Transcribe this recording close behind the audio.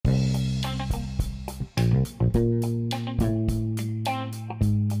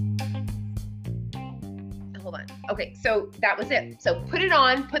Hold on. Okay, so that was it. So put it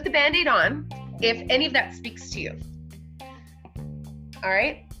on, put the Band-Aid on, if any of that speaks to you. All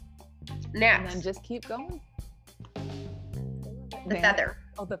right? Next. And then just keep going. The feather.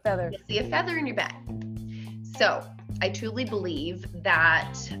 Oh, the feather. You see a feather in your bag. So I truly believe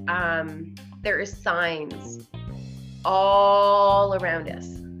that there is signs all around us.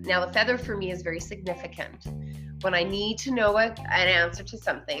 Now, the feather for me is very significant. When I need to know an answer to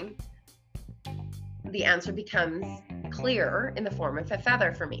something, the answer becomes clear in the form of a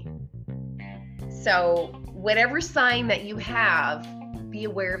feather for me. So whatever sign that you have, be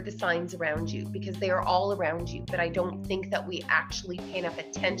aware of the signs around you, because they are all around you. But I don't think that we actually pay enough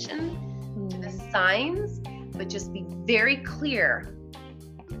attention to the signs, but just be very clear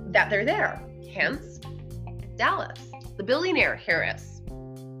that they're there. Hence, Dallas, the billionaire Harris.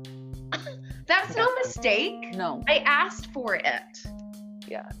 That's no mistake. No. I asked for it.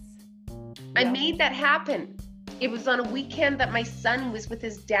 Yes. I Yeah. made that happen. It was on a weekend that my son was with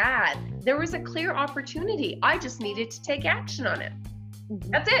his dad. There was a clear opportunity. I just needed to take action on it.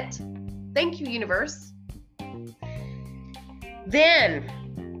 Mhm. That's it. Thank you, universe. Then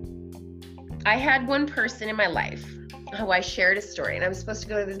I had one person in my life who I shared a story, and I was supposed to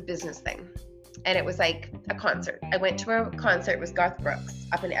go to this business thing. And it was like a concert. I went to a concert. It was Garth Brooks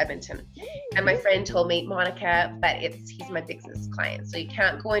up in Edmonton. And my friend told me, Monica, but he's my business client. So you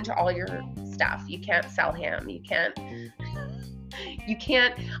can't go into all your stuff. You can't sell him. You can't,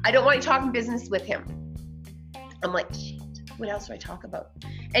 I don't want you talking business with him. I'm like, shit, what else do I talk about?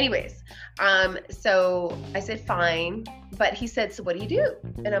 Anyways, so I said, fine. But he said, so what do you do?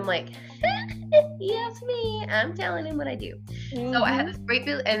 And I'm like, he asked me, I'm telling him what I do. Mm-hmm. So I had this great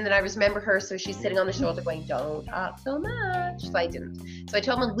bill, and then I remember her, so she's sitting on the shoulder going, don't talk so much. So I didn't. So I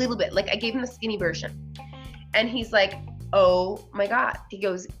told him a little bit, like I gave him the skinny version. And he's like, oh my God. He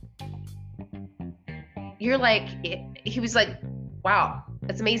goes, you're like, he was like, wow,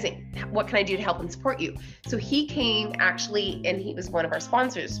 that's amazing. What can I do to help and support you? So he came actually, and he was one of our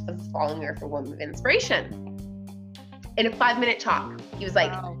sponsors for the following year for Women of Inspiration. In a 5-minute talk, he was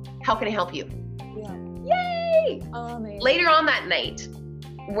like, Wow. how can I help you? Yeah. Yay! Amazing. Later on that night,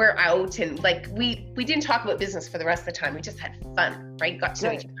 we're out, and like we didn't talk about business for the rest of the time. We just had fun, right? Got to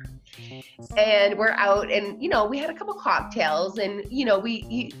know each other. And we're out, and we had a couple cocktails, and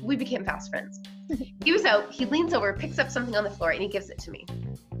we became fast friends. He was out, he leans over, picks up something on the floor, and he gives it to me.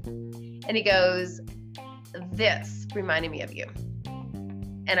 And he goes, this reminded me of you.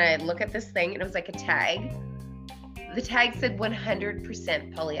 And I look at this thing, and it was like a tag. The tag said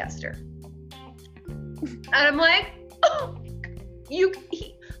 100% polyester. And I'm like, oh,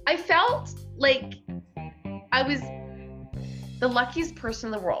 I felt like I was the luckiest person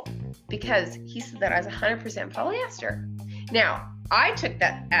in the world, because he said that I was 100% polyester. Now, I took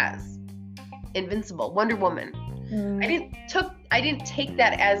that as invincible, Wonder Woman. I didn't take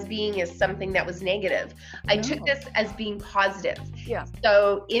that as being as something that was negative. I took this as being positive. Yeah.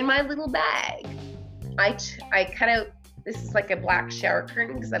 So in my little bag, I cut out, this is like a black shower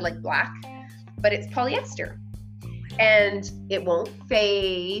curtain because I like black, but it's polyester and it won't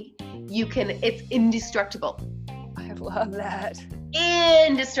fade. It's indestructible. I love that.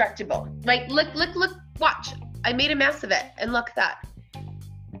 Indestructible. Like, look, watch. I made a mess of it, and look at that.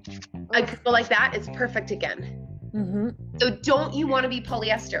 I could go like that, it's perfect again. Mm-hmm. So don't you want to be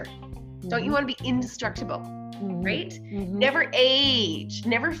polyester? Don't you want to be indestructible? Mm-hmm. Right? Mm-hmm. Never age,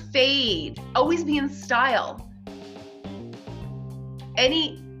 never fade, always be in style.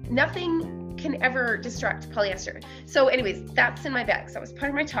 Nothing can ever destruct polyester. So anyways, that's in my bag. So that was part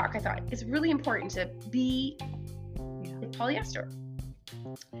of my talk. I thought it's really important to be with polyester.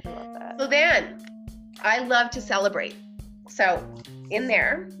 I love that. So then I love to celebrate. So in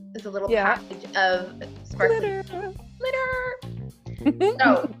there is a little package of sparkling glitter.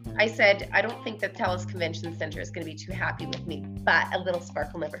 So I said, I don't think that Dallas Convention Center is going to be too happy with me, but a little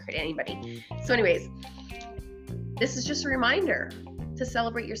sparkle never hurt anybody. So anyways, this is just a reminder to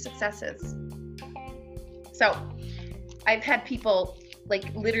celebrate your successes. So I've had people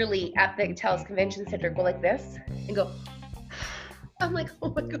like literally at the Dallas Convention Center go like this and go, I'm like, oh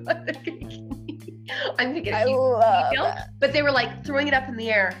my God, they're going to kill me. I'm going to get a huge detail. But they were like throwing it up in the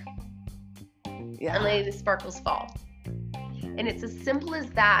air and letting the sparkles fall. And it's as simple as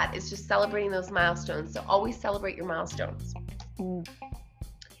that. It's just celebrating those milestones. So always celebrate your milestones. Mm.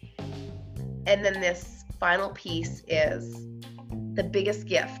 And then this final piece is the biggest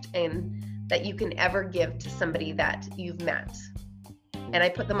gift that you can ever give to somebody that you've met. And I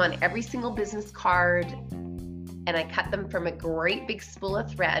put them on every single business card, and I cut them from a great big spool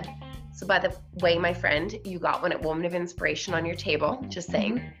of thread So by the way, my friend, you got one at Woman of Inspiration on your table, just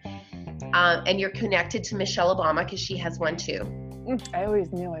saying. And you're connected to Michelle Obama because she has one too. I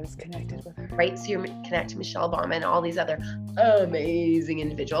always knew I was connected with her. Right? So you're connected to Michelle Obama and all these other amazing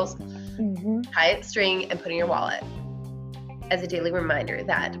individuals. Tie it string and put it in your wallet as a daily reminder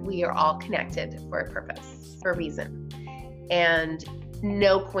that we are all connected for a purpose, for a reason. And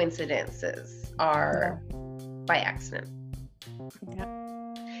no coincidences are by accident.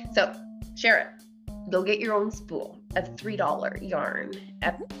 So share it. Go get your own spool of $3 yarn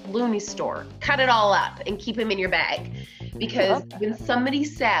at Looney store. Cut it all up and keep them in your bag. Because when somebody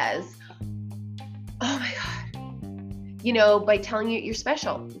says, oh my God, you know, by telling you you're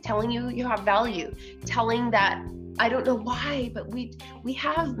special, telling you you have value, telling that, I don't know why, but we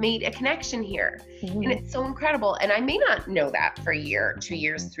have made a connection here. And it's so incredible. And I may not know that for a year, 2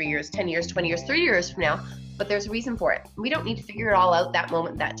 years, 3 years, 10 years, 20 years, 30 years from now, but there's a reason for it. We don't need to figure it all out that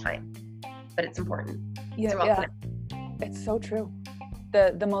moment, that time, but it's important. Yeah. It's so true.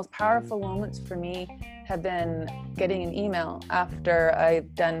 The most powerful moments for me have been getting an email after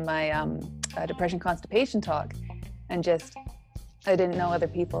I've done my depression constipation talk, and just, I didn't know other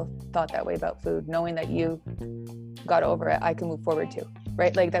people thought that way about food. Knowing that you got over it, I can move forward too,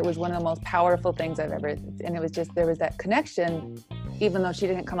 right? Like that was one of the most powerful things I've ever, and it was just, there was that connection, even though she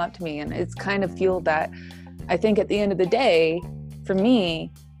didn't come up to me. And it's kind of fueled that. I think at the end of the day, for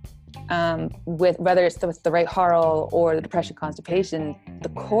me, with whether it's with the right Harl or the depression constipation, the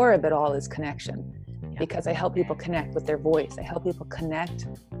core of it all is connection. Because I help people connect with their voice. I help people connect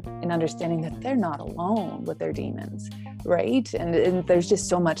in understanding that they're not alone with their demons, right? And there's just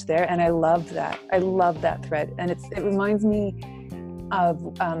so much there, and I love that. I love that thread, and it reminds me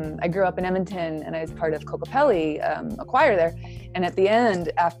of I grew up in Edmonton, and I was part of Kokopelli, a choir there. And at the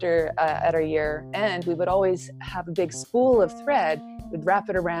end, after at our year end, we would always have a big spool of thread. We'd wrap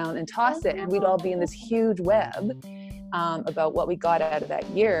it around and toss it, and we'd all be in this huge web. About what we got out of that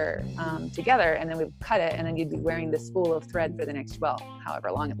year together, and then we would cut it, and then you'd be wearing this spool of thread for the next, well, however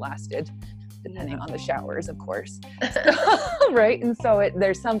long it lasted, depending on the showers, of course. Right? And so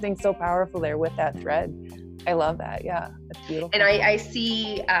there's something so powerful there with that thread. I love that. Yeah, it's beautiful. And I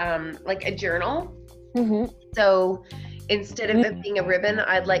see like a journal. So instead of it being a ribbon,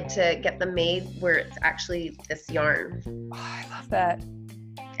 I'd like to get them made where it's actually this yarn. Oh, I love that.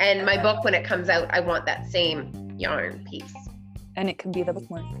 And my book, when it comes out, I want that same yarn piece. And it can be the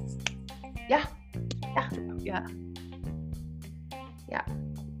bookmark. Yeah.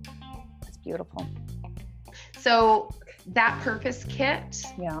 It's beautiful. So that purpose kit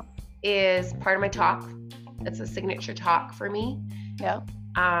is part of my talk. It's a signature talk for me.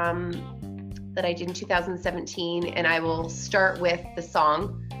 That I did in 2017, and I will start with the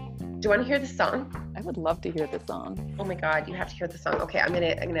song. Do you want to hear the song? I would love to hear the song. Oh my God, you have to hear the song. Okay, I'm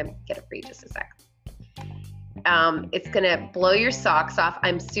gonna get it for you just a sec. It's gonna blow your socks off.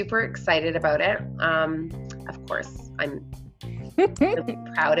 I'm super excited about it. Of course, I'm really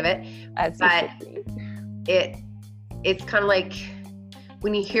proud of it. But it's kind of like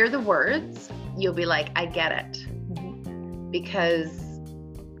when you hear the words, you'll be like, I get it, because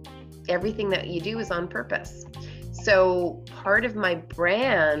everything that you do is on purpose. So part of my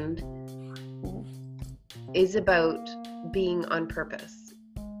brand is about being on purpose.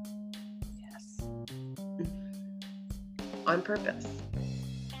 Yes. On purpose.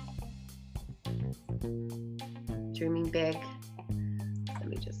 Dreaming big. Let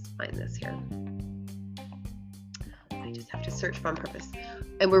me just find this here. I just have to search for on purpose.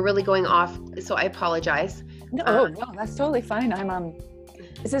 And we're really going off, so I apologize. No, that's totally fine.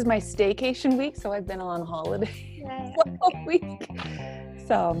 This is my staycation week, so I've been on holiday all week.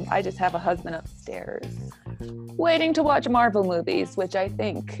 So I just have a husband upstairs waiting to watch Marvel movies, which I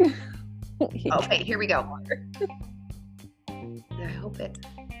think. Okay, here we go. I hope it.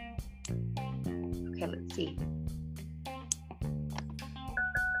 Okay, let's see.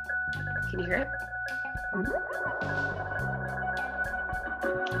 Can you hear it?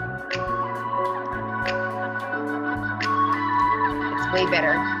 It's way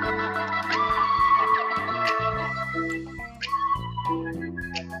better.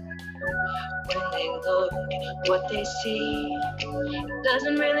 When they look, what they see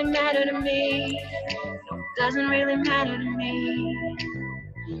doesn't really matter to me. Doesn't really matter to me.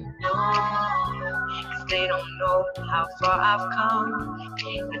 No, 'cause they don't know how far I've come.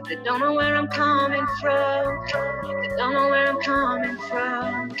 If they don't know where I'm coming from, they don't know where I'm coming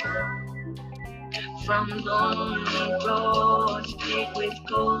from. From lonely roads paved with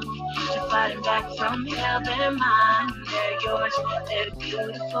gold, to fighting back from hell, they're mine, they're yours, they're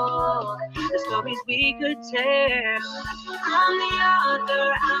beautiful, the stories we could tell. I'm the author,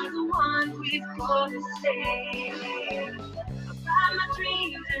 I'm the one with for the same. Find my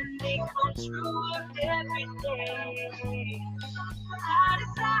dreams and they come true every day. I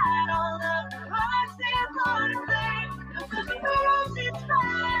decide all of the parts they're gonna play. The rose is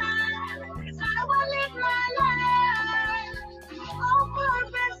fine. It's how I live my life. On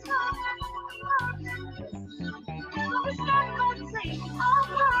purpose,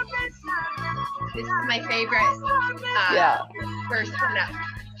 This is my favorite verse coming up.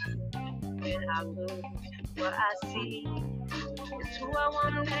 When I look, what I see is who I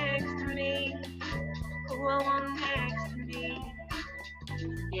want next to me. Who I want next to me.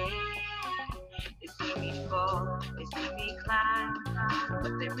 Yeah. They see me fall, they see me climb,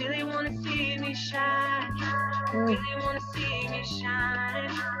 but they really want to see me shine. Really want to see me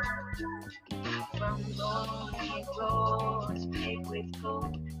shine. From lonely roads paved with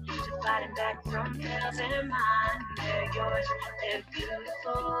gold, to fighting back from hell, they're mine. They're yours, they're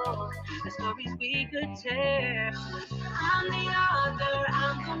beautiful. The stories we could tell. I'm the author,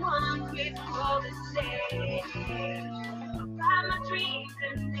 I'm the one with all the say. Find my dreams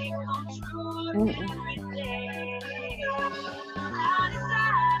and they come true every day. I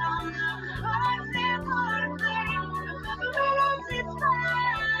decide on the parts they're gonna play. The rose is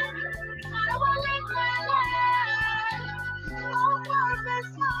fine. It's how I live my life. On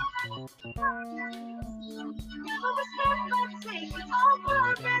purpose, never respect my take. On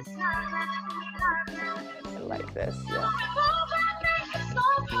purpose, I like this. Yeah.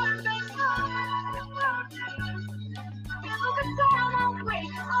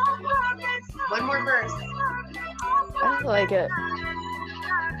 One more verse. I like it.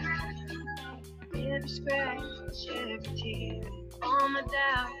 Every scratch, every tear, all my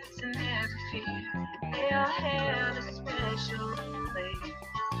doubts and every fear, they all had a special place.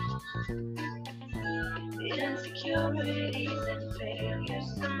 The insecurities and failures,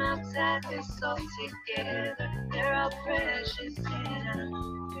 somehow tied this all together. They're all precious in a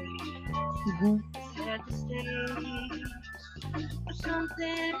way. Set the stage for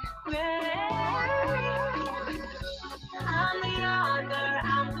something great. I'm the author,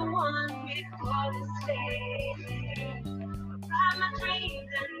 I'm the one with all the say. Find my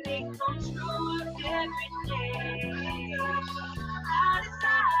dreams and they come true every day. I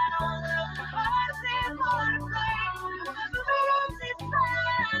decide all of the parts they're gonna play. The rose is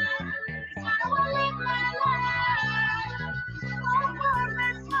fine. It's how I live my life. On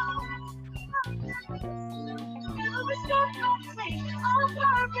purpose, never respect no place. On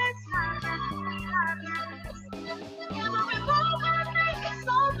purpose, never revolve and make it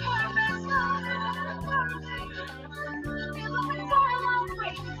on purpose. Never return on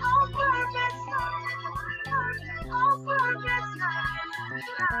way. On purpose, on purpose,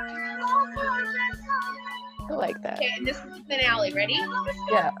 on purpose. I like that. Okay, and this is the finale. Ready?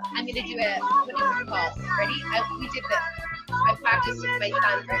 Yeah. I'm gonna do it. What is it called? Ready? We did this. I practiced with my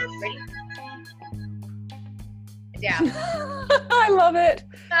son. Ready? Yeah. I love it.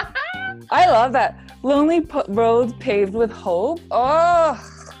 I love that. Lonely roads paved with hope. Oh,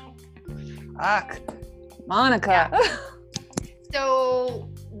 fuck. Monica. So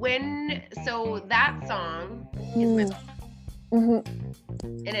that song is in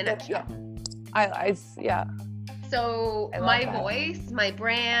a nutshell. Yeah. So I love my that. voice, my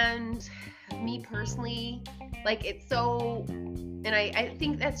brand, me personally, like it's so, and I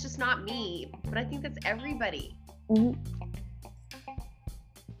think that's just not me, but I think that's everybody.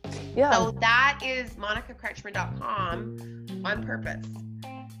 Yeah. So that is monicakretschmer.com on purpose.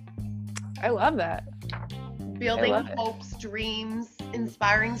 I love that. Building love it. hopes, dreams,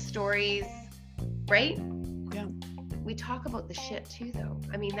 inspiring stories, right? Yeah. We talk about the shit too, though.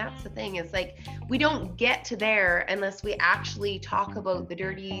 I mean, that's the thing, is like, we don't get to there unless we actually talk about the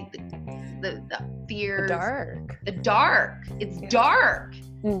dirty, the fears. The dark. The dark. It's dark.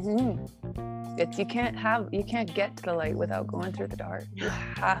 It's you can't get to the light without going through the dark. You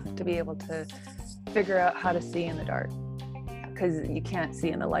have to be able to figure out how to see in the dark, because you can't see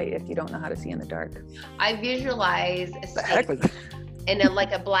in the light if you don't know how to see in the dark. I visualize The heck was that? in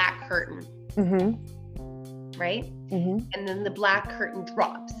like a black curtain, right? And then the black curtain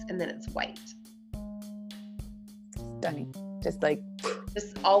drops, and then it's white. Stunning. Just like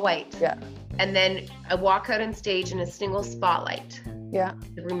Just all white. Yeah. And then I walk out on stage in a single spotlight. Yeah.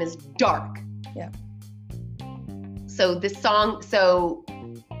 The room is dark. Yeah. So this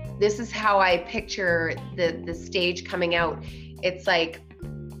is how I picture the stage coming out. It's like,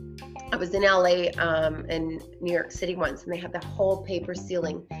 I was in LA and New York City once, and they had the whole paper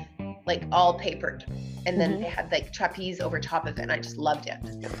ceiling, like all papered. And then they had like trapeze over top of it, and I just loved it.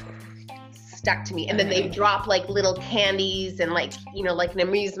 stuck to me. And then they drop like little candies and like, you know, like an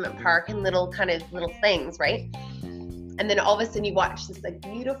amusement park and little things, right? And then all of a sudden you watch this like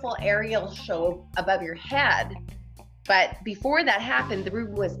beautiful aerial show above your head. But before that happened, the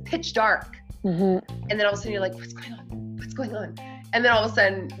room was pitch dark. And then all of a sudden you're like, what's going on? What's going on? And then all of a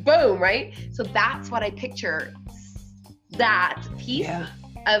sudden, boom, right? So that's what I picture, that piece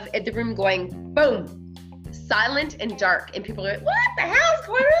of the room going, boom, silent and dark. And people are like, what the hell's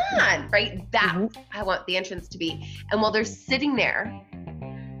going on? Right? That's I want the entrance to be. And while they're sitting there,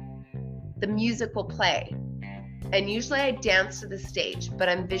 the music will play. And usually I dance to the stage, but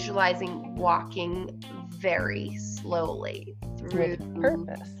I'm visualizing walking very slowly through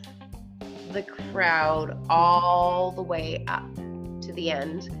the crowd all the way up to the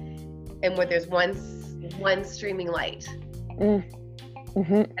end, and where there's one streaming light. And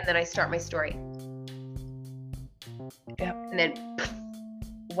then I start my story. And then poof,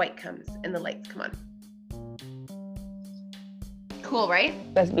 white comes and the lights come on. Cool, right?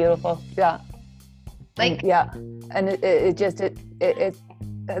 That's beautiful. Yeah. Like, and it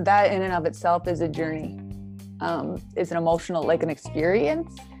that in and of itself is a journey. It's an emotional, like an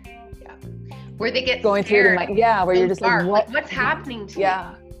experience. Where they get going through the mind, where you're just dark. like, what's happening to me?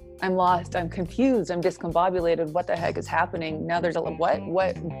 I'm lost, I'm confused, I'm discombobulated, what the heck is happening? Now there's a what?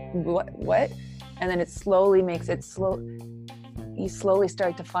 And then it slowly makes it slow. You slowly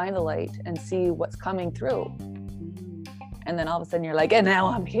start to find the light and see what's coming through. And then all of a sudden you're like, and now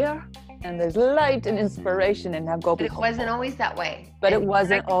I'm here. And there's light and inspiration, and now go be hopeful. It wasn't always that way. But it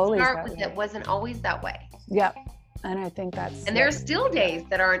wasn't always that way. It wasn't always that way. Yeah. And I think that's... And there are still days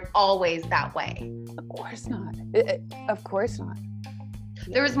that aren't always that way. Of course not. Of course not.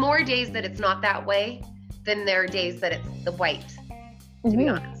 There's more days that it's not that way than there are days that it's the white, to be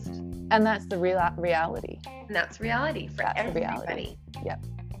honest. And that's the reality. And that's reality for everybody. Yep.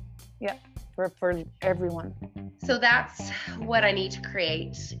 For everyone. So that's what I need to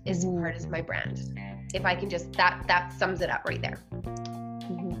create is part of my brand. If I can just, that sums it up right there.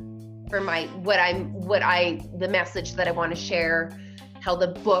 For the message that I want to share, how the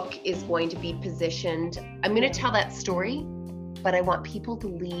book is going to be positioned. I'm going to tell that story, but I want people to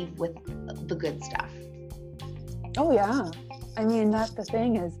leave with the good stuff. Oh yeah. I mean, that's the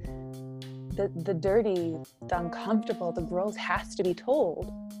thing is the dirty, the uncomfortable, the growth has to be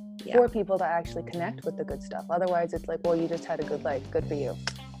told for people to actually connect with the good stuff. Otherwise it's like, well, you just had a good life. Good for you.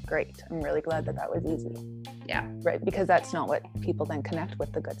 Great. I'm really glad that was easy. Yeah. Right. Because that's not what people then connect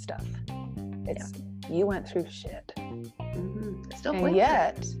with, the good stuff. It's you went through shit. And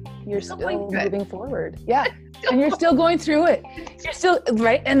yet you're still moving forward. Yeah. And you're still going through it. You're still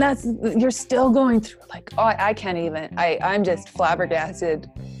right. And you're still going through like, oh, I can't even, I'm just flabbergasted,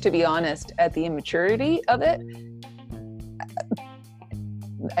 to be honest, at the immaturity of it.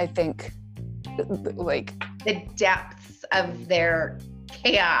 I think like the depths of their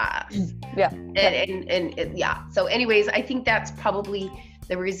chaos. So anyways, I think that's probably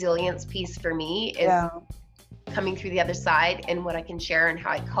the resilience piece for me is coming through the other side and what I can share and how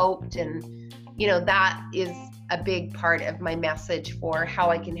I coped. And, you know, that is a big part of my message for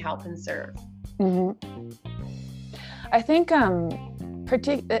how I can help and serve. I think,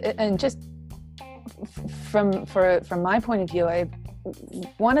 and just from my point of view,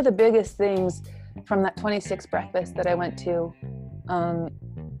 one of the biggest things from that 26 breakfast that I went to,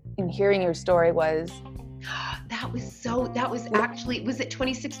 in hearing your story was actually, was it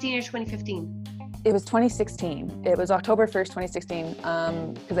 2016 or 2015? It was 2016. It was October 1st, 2016,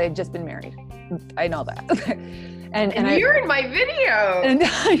 because I had just been married. I know that. and you're in my video.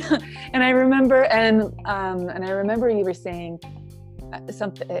 And I remember, and I remember you were saying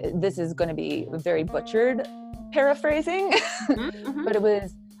something, this is going to be very butchered paraphrasing, but it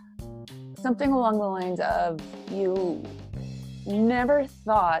was something along the lines of, you never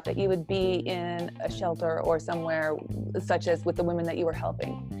thought that you would be in a shelter or somewhere such as with the women that you were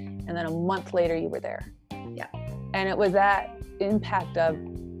helping, and then a month later you were there. And it was that impact of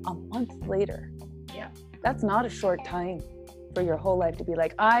a month later. That's not a short time for your whole life to be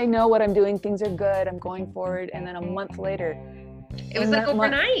like, I know what I'm doing, things are good, I'm going forward, and then a month later it was like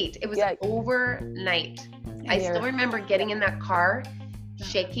overnight. It was overnight. I still remember getting in that car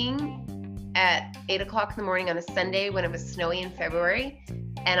shaking at 8:00 in the morning on a Sunday when it was snowy in February,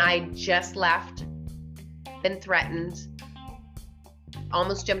 and I just left, been threatened,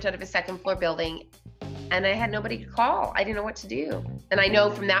 almost jumped out of a second floor building, and I had nobody to call. I didn't know what to do. And I know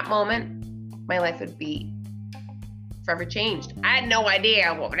from that moment, my life would be forever changed. I had no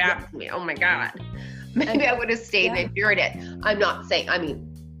idea what would happen to me. Oh my God. Maybe I would have stayed and endured it. I'm not saying,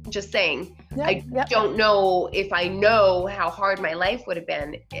 just saying, I don't know if I know how hard my life would have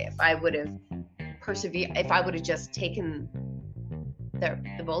been if I would have persevere, if I would have just taken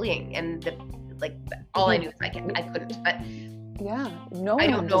the bullying and all I knew is I couldn't. But yeah, no, I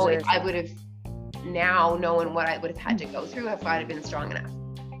don't know if I would have now known what I would have had to go through if I'd have been strong enough.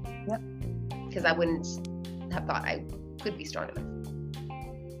 Yep. Because I wouldn't have thought I could be strong enough.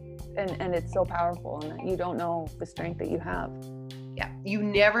 And it's so powerful, and you don't know the strength that you have. Yeah, you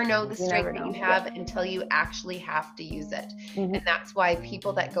never know the strength never that know. you have until you actually have to use it. Mhm. And that's why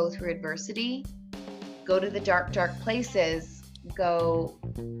people that go through adversity, go to the dark, dark places, go,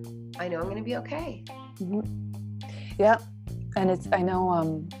 I know I'm going to be okay. Yeah, and I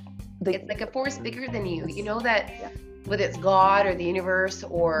know It's like a force bigger than you. You know that whether it's God or the universe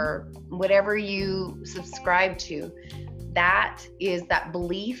or whatever you subscribe to, that is that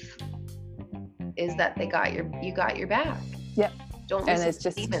belief is that you got your back. Yeah. Don't and listen it's to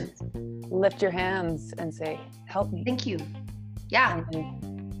just demons. lift your hands and say, help me. Thank you. Yeah.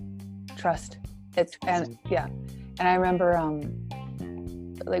 And trust. And I remember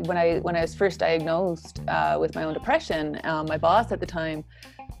like when I was first diagnosed with my own depression, my boss at the time,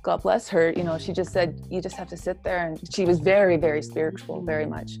 God bless her, she just said, you just have to sit there. And she was very, very spiritual, very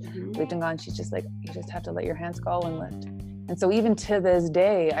much. Believed in God. She's just like, you just have to let your hands go and lift. And so even to this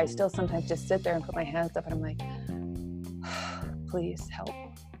day, I still sometimes just sit there and put my hands up and I'm like, please help,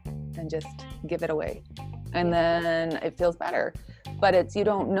 and just give it away. And then it feels better. But it's, you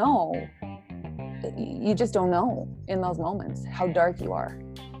don't know. You just don't know in those moments how dark you are,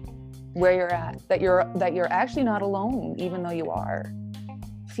 where you're at, that you're actually not alone, even though you are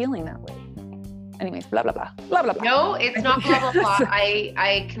feeling that way. Anyways, blah, blah, blah, blah, blah, blah. No, it's not blah, blah, blah.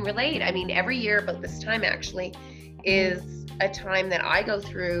 I can relate. I mean, every year about this time actually is a time that I go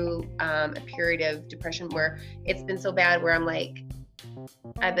through a period of depression where it's been so bad where I'm like,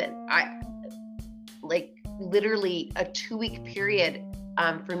 literally a 2-week period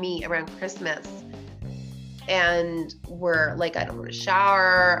for me around Christmas. And we're like, I don't want to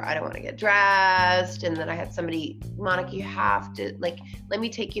shower, I don't want to get dressed. And then I had somebody, Monica, you have to, let me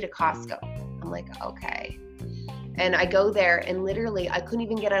take you to Costco. I'm like, okay. And I go there and literally I couldn't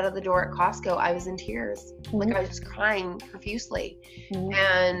even get out of the door at Costco. I was in tears. Like I was just crying profusely.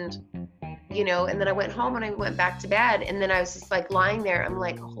 And, and then I went home and I went back to bed. And then I was just like lying there. I'm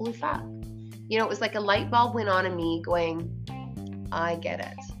like, holy fuck. It was like a light bulb went on in me going, I get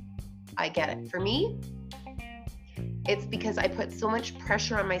it. For me, it's because I put so much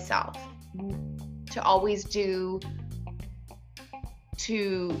pressure on myself to always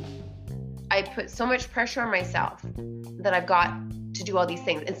I put so much pressure on myself that I've got to do all these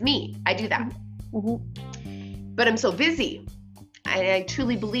things. It's me. I do that. But I'm so busy. I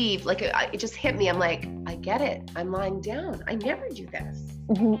truly believe, it just hit me. I'm like, I get it. I'm lying down. I never do this.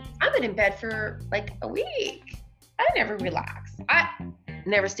 I've been in bed for like a week. I never relax. I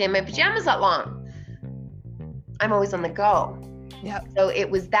never stay in my pajamas that long. I'm always on the go. Yeah. So it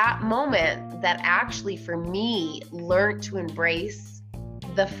was that moment that actually for me learned to embrace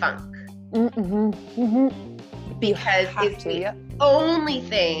the funk. Because it's the only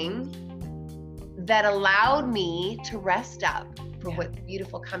thing that allowed me to rest up for what's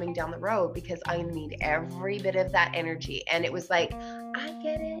beautiful coming down the road, because I need every bit of that energy. And it was like, I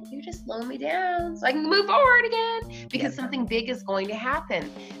get it. You're just slowing me down so I can move forward again, because something big is going to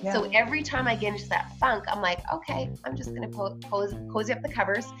happen. Yeah. So every time I get into that funk, I'm like, okay, I'm just going to cozy up the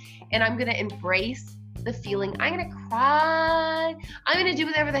covers and I'm going to embrace the feeling. I'm going to cry. I'm going to do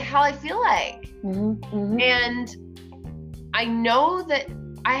whatever the hell I feel like. And I know that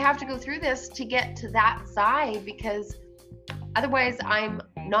I have to go through this to get to that side, because otherwise I'm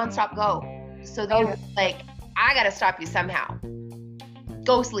nonstop go. So they're like, I got to stop you somehow.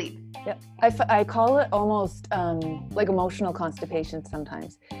 Go sleep. Yeah, I call it almost like emotional constipation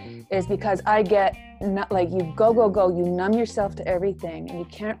sometimes, is because I get you go, you numb yourself to everything and you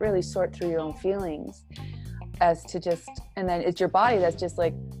can't really sort through your own feelings as to just, and then it's your body that's just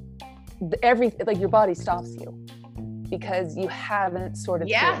like your body stops you because you haven't sorted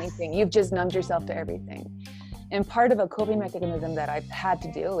through anything. You've just numbed yourself to everything. And part of a coping mechanism that I've had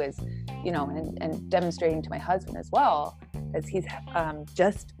to do is, and demonstrating to my husband as well, as he's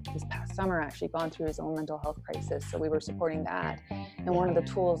just this past summer actually gone through his own mental health crisis. So we were supporting that. And one of the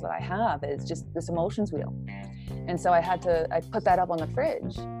tools that I have is just this emotions wheel. And so I put that up on the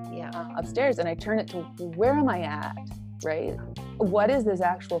fridge upstairs, and I turn it to, where am I at, right? What is this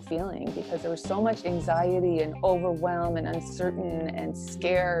actual feeling? Because there was so much anxiety and overwhelm and uncertain and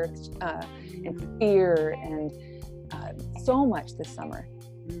scared and fear and so much this summer.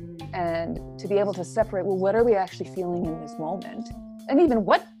 And to be able to separate, well, what are we actually feeling in this moment? And even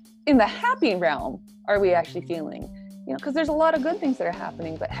what in the happy realm are we actually feeling? you know, because there's a lot of good things that are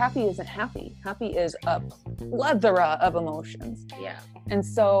happening, but happy isn't happy. Happy is a plethora of emotions. Yeah. And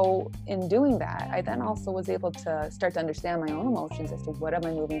so in doing that, I then also was able to start to understand my own emotions as to what am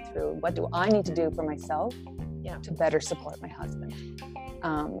I moving through? What do I need to do for myself to better support my husband?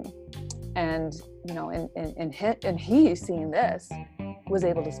 And, you know, and he seeing this was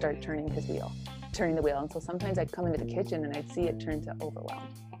able to start turning the wheel. And so sometimes I'd come into the kitchen and I'd see it turn to overwhelmed.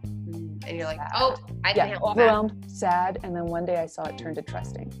 And you're like, sad. oh, I can handle overwhelmed, sad. And then one day I saw it turn to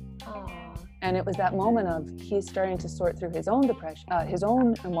trusting. Aww. And it was that moment of he's starting to sort through his own depression, his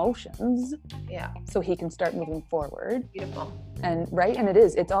own emotions. Yeah. So he can start moving forward. Beautiful. And right. And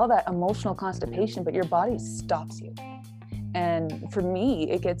it's all that emotional constipation, but your body stops you. And for me,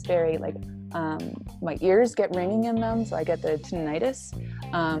 it gets very like, my ears get ringing in them. So I get the tinnitus.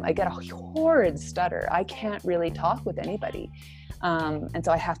 I get a horrid stutter. I can't really talk with anybody. And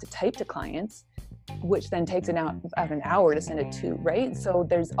so I have to type to clients, which then takes about an hour to send it to, right? So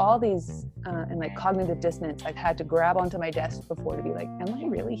there's all these, and like cognitive dissonance, I've had to grab onto my desk before to be like, am I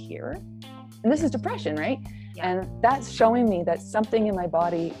really here? And this is depression, right? Yeah. And that's showing me that something in my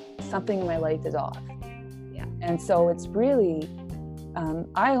body, something in my life is off. Yeah. And so it's really,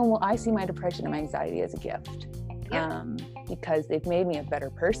 I see my depression and my anxiety as a gift. Yeah. Because they've made me a better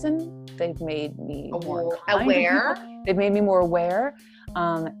person. They've made me more aware. They've made me more aware.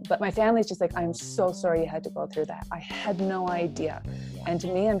 But my family's just like, I'm so sorry you had to go through that. I had no idea. Yeah. And to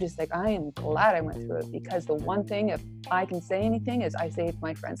me, I'm just like, I am glad I went through it, because the one thing, if I can say anything, is I saved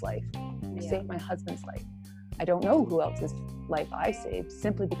my friend's life. I saved my husband's life. I don't know who else's life I saved,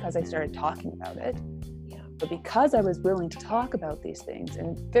 simply because I started talking about it. But because I was willing to talk about these things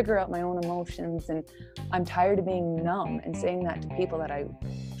and figure out my own emotions, and I'm tired of being numb, and saying that to people that I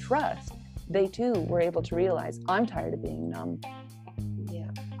trust, they too were able to realize I'm tired of being numb. Yeah.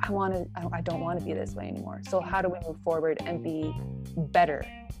 I don't want to be this way anymore. So how do we move forward and be better?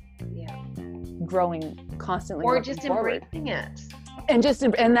 Yeah. Growing constantly. Or just embracing it. And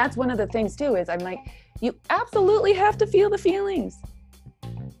that's one of the things too, is I'm like, you absolutely have to feel the feelings.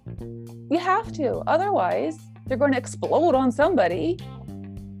 You have to, otherwise they're going to explode on somebody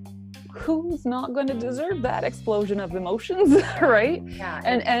who's not going to deserve that explosion of emotions, right? Yeah.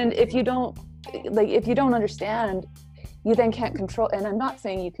 And if you don't understand, you then can't control. And I'm not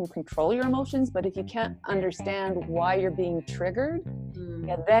saying you can control your emotions, but if you can't understand why you're being triggered,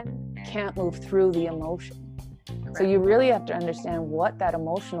 you then can't move through the emotion. Correct. So you really have to understand what that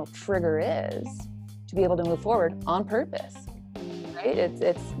emotional trigger is to be able to move forward on purpose, right?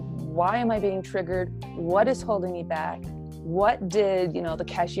 It's why am I being triggered? What is holding me back? What did, the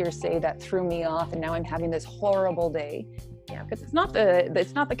cashier say that threw me off, and now I'm having this horrible day? Yeah, because it's not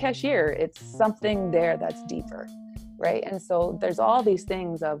the cashier, it's something there that's deeper, right? And so there's all these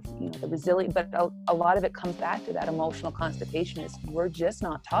things of, the resilience, but a lot of it comes back to that emotional constipation. Is we're just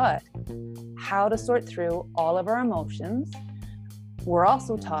not taught how to sort through all of our emotions. We're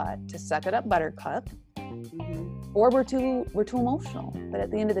also taught to suck it up, buttercup. Or we're too emotional. But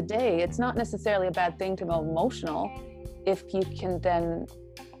at the end of the day, it's not necessarily a bad thing to be emotional if you can then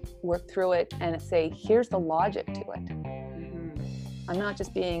work through it and say, here's the logic to it. I'm not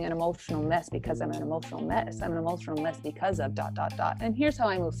just being an emotional mess because I'm an emotional mess. I'm an emotional mess because of ... And here's how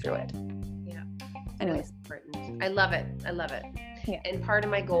I move through it. Yeah. Anyways. I love it. Yeah. And part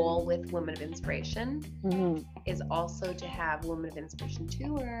of my goal with Women of Inspiration is also to have Women of Inspiration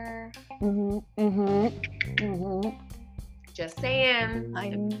tour. Just saying. I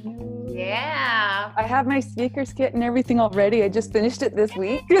know. Yeah. I have my speakers kit and everything already. I just finished it this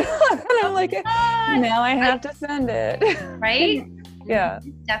week. And I'm like, now I have to send it. Right? Yeah.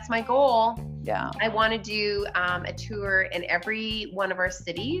 That's my goal. Yeah. I want to do a tour in every one of our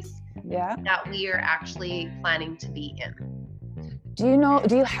cities that we are actually planning to be in. Do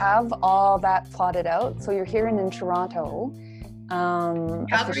you have all that plotted out? So you're here in Toronto.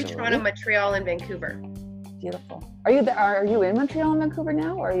 Calgary, Toronto, Montreal, and Vancouver. Beautiful. Are you there? Are you in Montreal and Vancouver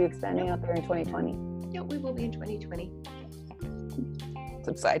now, or are you expanding out there in 2020? Yeah, we will be in 2020.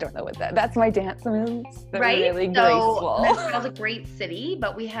 So I don't know what that's my dance moves. They're right? Really graceful. Montreal's a great city,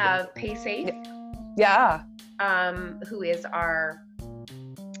 but we have PaySafe. Yeah. Who is our,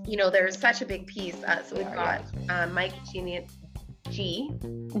 there's such a big piece. So we've got Mike G.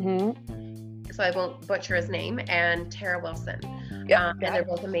 So I won't butcher his name, and Tara Wilson. And they're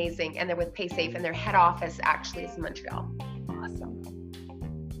both amazing, and they're with PaySafe, and their head office actually is in Montreal. Awesome.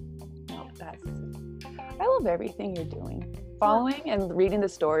 No, I love everything you're doing. Following and reading the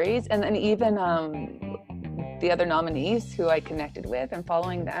stories, and then even the other nominees who I connected with, and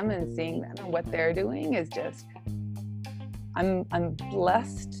following them and seeing them and what they're doing is just, I'm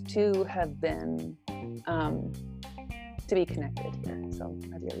blessed to have been to be connected here. So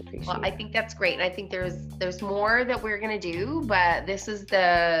I really appreciate Well, I think that's great. And I think there's more that we're going to do, but this is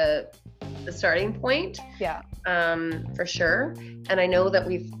the starting point. Yeah. For sure. And I know that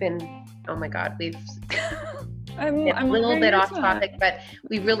we've been, oh my God, we've I'm a little bit off that. topic, but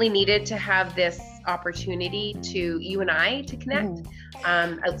we really needed to have this opportunity to you and I to connect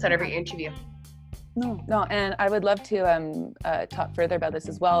outside of our interview. No, and I would love to talk further about this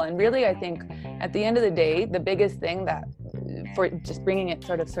as well. And really, I think at the end of the day, the biggest thing that, for just bringing it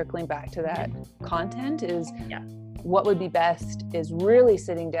sort of circling back to that content is what would be best is really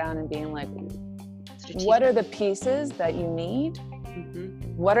sitting down and being like, what are the pieces that you need?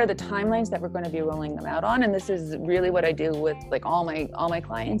 What are the timelines that we're going to be rolling them out on? And this is really what I do with like all my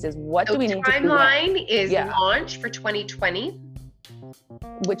clients is what do we need to do? Timeline is launch for 2020.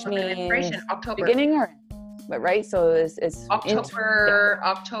 Which means October. Beginning or but right? So it's October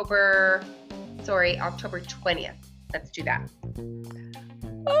 20th. Let's do that.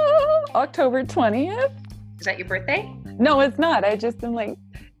 October 20th? Is that your birthday? No, it's not. I just am like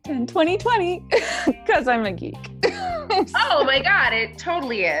 2020 because I'm a geek. Oh my God, it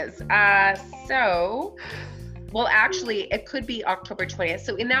totally is. Well, actually, it could be October 20th.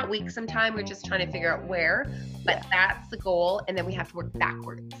 So in that week sometime, we're just trying to figure out where, but that's the goal. And then we have to work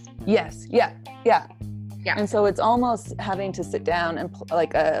backwards. Yes. Yeah. And so it's almost having to sit down and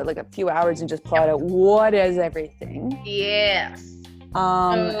like a few hours and just plot out what is everything. Yes.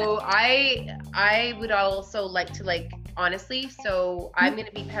 So I would also like to honestly, so I'm going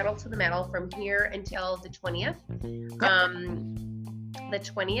to be pedal to the metal from here until the 20th. The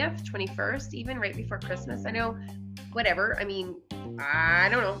 20th, 21st, even right before Christmas. I know, whatever. I mean, I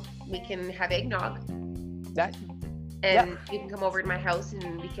don't know. We can have eggnog. And you can come over to my house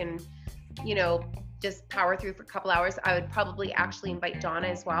and we can, just power through for a couple hours. I would probably actually invite Donna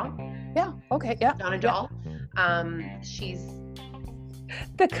as well. Yeah. Okay. Yeah. Donna Doll. She's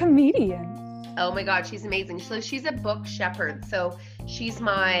the comedian. Oh my God, she's amazing. So she's a book shepherd. So she's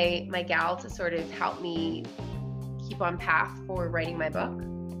my gal to sort of help me keep on path for writing my book.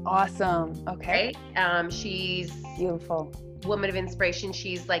 Awesome. Okay. Right? She's beautiful. Woman of inspiration.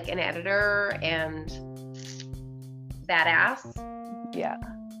 She's like an editor and badass. Yeah.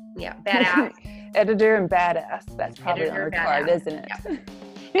 Yeah, badass. Editor and badass. That's probably on her card, isn't it?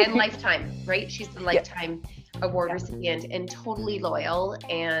 Yeah. And Lifetime, right? She's the Lifetime award recipient and totally loyal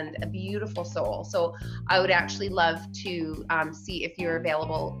and a beautiful soul. So I would actually love to see if you're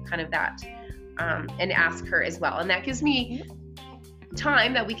available kind of that and ask her as well. And that gives me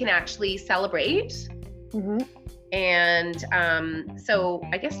time that we can actually celebrate. And so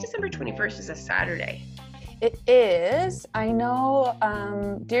I guess December 21st is a Saturday. It is. I know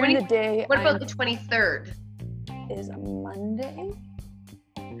during the day. What about the 23rd? Is a Monday.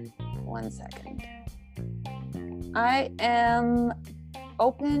 1 second. I am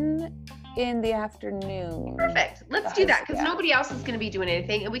open in the afternoon. Perfect. Let's do that because nobody else is going to be doing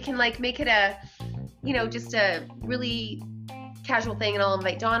anything, and we can make it a, just a really casual thing. And I'll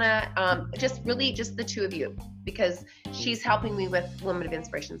invite Donna. Just the two of you because she's helping me with Women of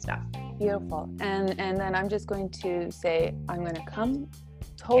Inspiration stuff. Beautiful. And then I'm just going to say I'm going to come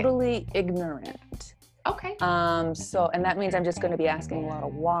totally ignorant. Okay. And that means I'm just going to be asking a lot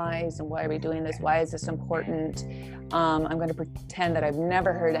of whys and why are we doing this? Why is this important? I'm going to pretend that I've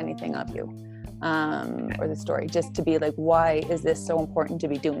never heard anything of you or the story, just to be like, why is this so important to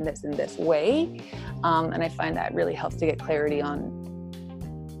be doing this in this way? And I find that really helps to get clarity on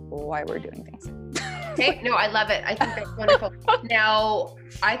why we're doing things. Okay, no, I love it. I think that's wonderful. Now,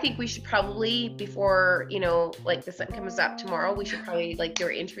 I think we should probably, before, the sun comes up tomorrow, we should probably do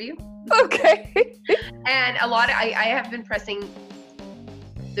our interview. Okay. And I have been pressing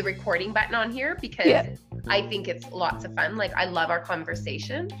the recording button on here because I think it's lots of fun. I love our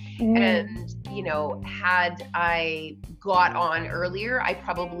conversation. And, had I got on earlier, I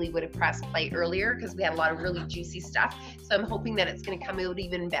probably would have pressed play earlier because we had a lot of really juicy stuff. So I'm hoping that it's going to come out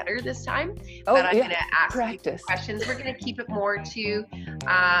even better this time. But I'm going to ask you questions. We're going to keep it more to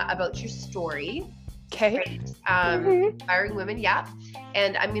about your story. Okay. Right? Inspiring women. Yeah.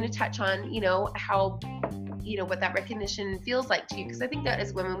 And I'm going to touch on, how, what that recognition feels like to you. Because I think that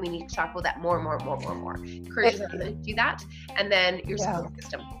as women, we need to talk about that more. Encourage us to do that. And then your support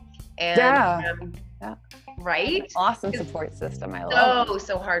system. And, right? Awesome support system. I love it.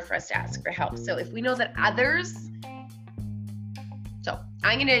 So hard for us to ask for help. So if we know that others, so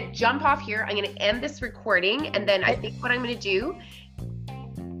I'm going to jump off here. I'm going to end this recording. And then I think what I'm going to do,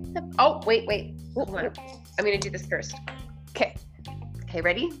 oh, wait. Hold on. I'm going to do this first. Okay,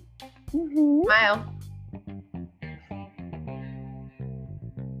 ready? Smile.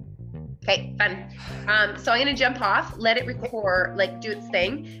 Okay, fun. So I'm gonna jump off, let it record, like do its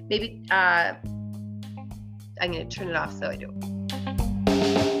thing. Maybe I'm gonna turn it off so I don't.